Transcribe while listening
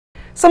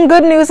Some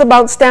good news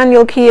about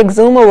Staniel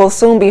will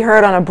soon be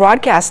heard on a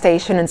broadcast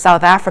station in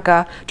South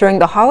Africa. During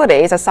the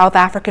holidays, a South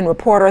African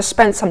reporter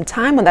spent some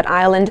time on that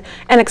island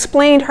and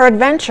explained her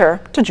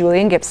adventure to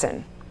Julian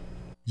Gibson.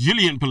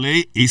 Gillian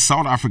Pillay, a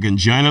South African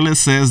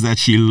journalist, says that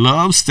she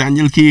loves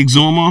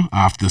Staniel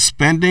after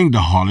spending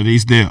the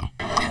holidays there.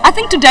 I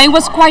think today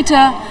was quite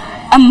a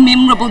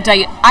memorable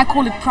day. I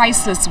call it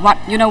priceless.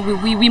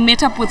 We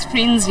met up with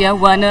friends here,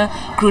 Werner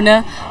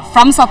Gruner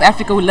from South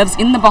Africa, who lives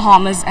in the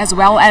Bahamas, as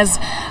well as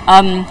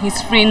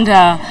his friend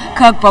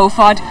Kirk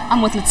Beaufort.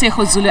 I'm with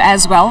Letseho Zulu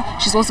as well.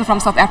 She's also from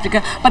South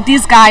Africa. But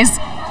these guys,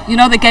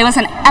 they gave us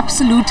an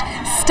absolute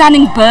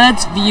stunning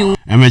bird's view.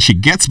 And when she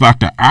gets back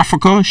to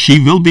Africa, she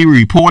will be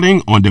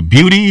reporting on the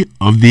beauty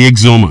of the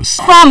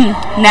Exumas. From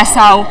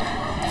Nassau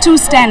to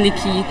Stanley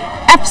Key,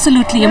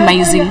 absolutely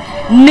amazing.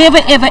 Never,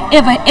 ever,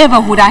 ever,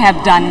 ever would I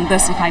have done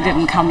this if I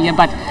didn't come here.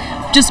 But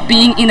just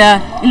being in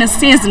a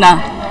Cessna,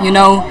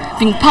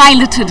 being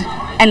piloted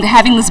and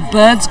having this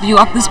bird's view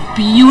of this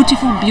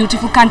beautiful,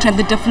 beautiful country and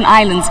the different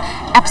islands,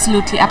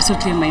 absolutely,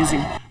 absolutely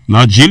amazing.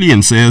 Now,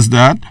 Gillian says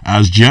that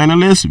as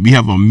journalists, we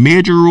have a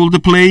major role to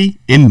play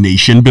in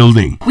nation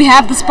building. We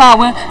have this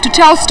power to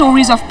tell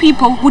stories of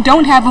people who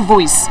don't have a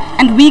voice,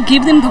 and we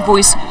give them the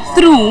voice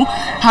through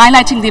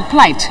highlighting their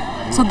plight.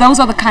 So those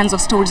are the kinds of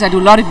stories. I do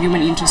a lot of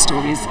human interest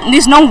stories.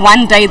 There's no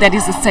one day that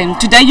is the same.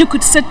 Today you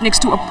could sit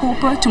next to a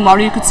pauper,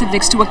 tomorrow you could sit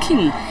next to a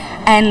king.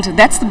 And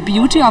that's the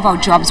beauty of our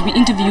jobs. We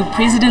interview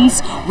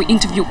presidents, we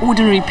interview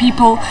ordinary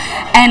people,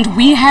 and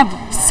we have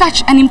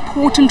such an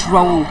important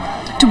role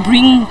to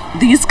bring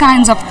these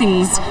kinds of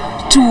things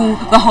to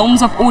the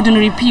homes of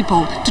ordinary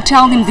people, to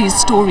tell them these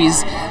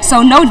stories.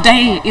 So no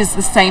day is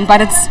the same,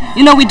 but it's,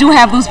 we do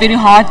have those very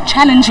hard,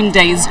 challenging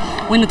days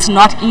when it's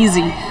not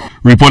easy.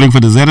 Reporting for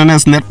the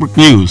ZNS Network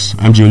News,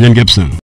 I'm Julian Gibson.